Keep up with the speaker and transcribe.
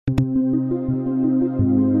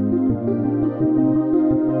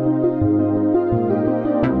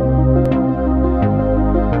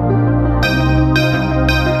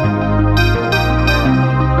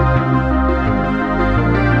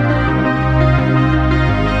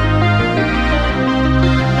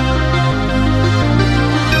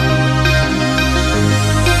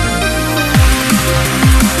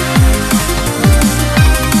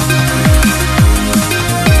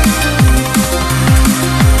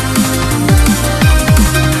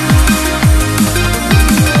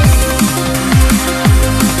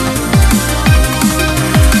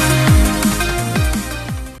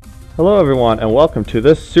Hello everyone and welcome to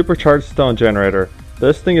this supercharged stone generator.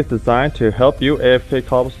 This thing is designed to help you AFK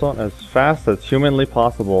cobblestone as fast as humanly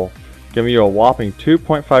possible, giving you a whopping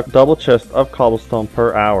 2.5 double chests of cobblestone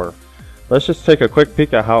per hour. Let's just take a quick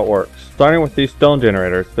peek at how it works. Starting with these stone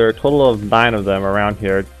generators, there are a total of 9 of them around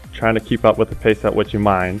here, trying to keep up with the pace at which you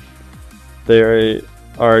mine. They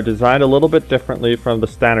are designed a little bit differently from the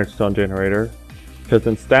standard stone generator, because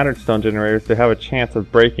in standard stone generators they have a chance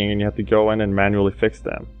of breaking and you have to go in and manually fix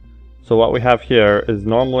them. So what we have here is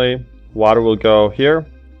normally water will go here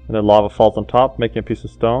and then lava falls on top, making a piece of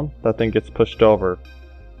stone. That thing gets pushed over.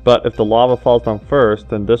 But if the lava falls down first,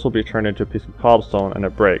 then this will be turned into a piece of cobblestone and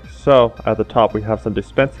it breaks. So at the top we have some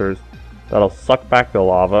dispensers that'll suck back the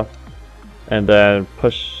lava and then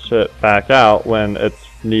push it back out when it's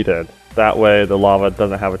needed. That way the lava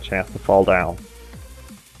doesn't have a chance to fall down.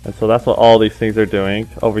 And so that's what all these things are doing.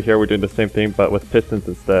 Over here we're doing the same thing but with pistons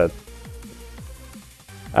instead.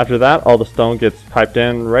 After that, all the stone gets piped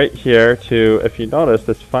in right here to, if you notice,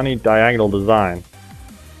 this funny diagonal design.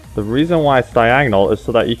 The reason why it's diagonal is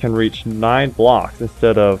so that you can reach 9 blocks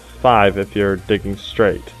instead of 5 if you're digging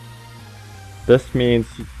straight. This means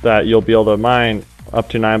that you'll be able to mine up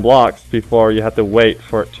to 9 blocks before you have to wait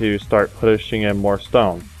for it to start pushing in more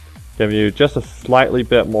stone, giving you just a slightly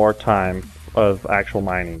bit more time of actual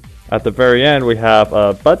mining. At the very end we have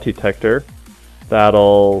a bud detector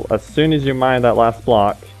that'll, as soon as you mine that last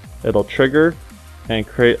block, it'll trigger and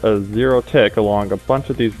create a 0 tick along a bunch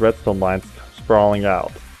of these redstone lines sprawling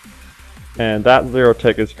out. And that 0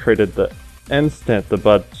 tick is created the instant the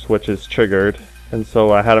bud switch is triggered, and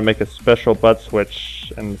so I had to make a special bud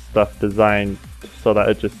switch and stuff designed so that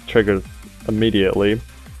it just triggers immediately. And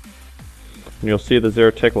you'll see the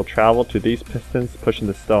 0 tick will travel to these pistons pushing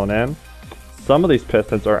the stone in. Some of these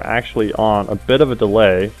pistons are actually on a bit of a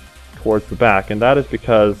delay towards the back, and that is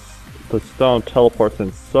because the stone teleports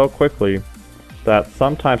in so quickly that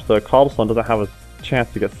sometimes the cobblestone doesn't have a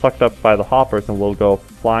chance to get sucked up by the hoppers and will go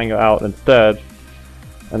flying out instead.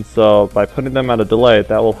 And so by putting them at a delay,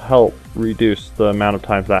 that will help reduce the amount of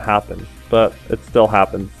times that happens, but it still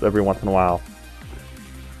happens every once in a while.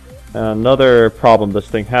 Another problem this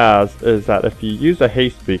thing has is that if you use a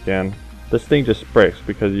haste beacon, this thing just breaks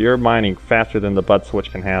because you're mining faster than the bud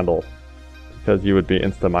switch can handle, because you would be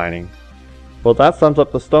insta mining. Well, that sums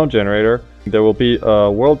up the stone generator. There will be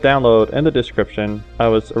a world download in the description. I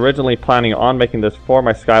was originally planning on making this for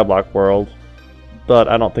my skyblock world, but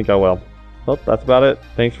I don't think I will. Well, that's about it.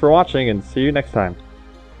 Thanks for watching and see you next time.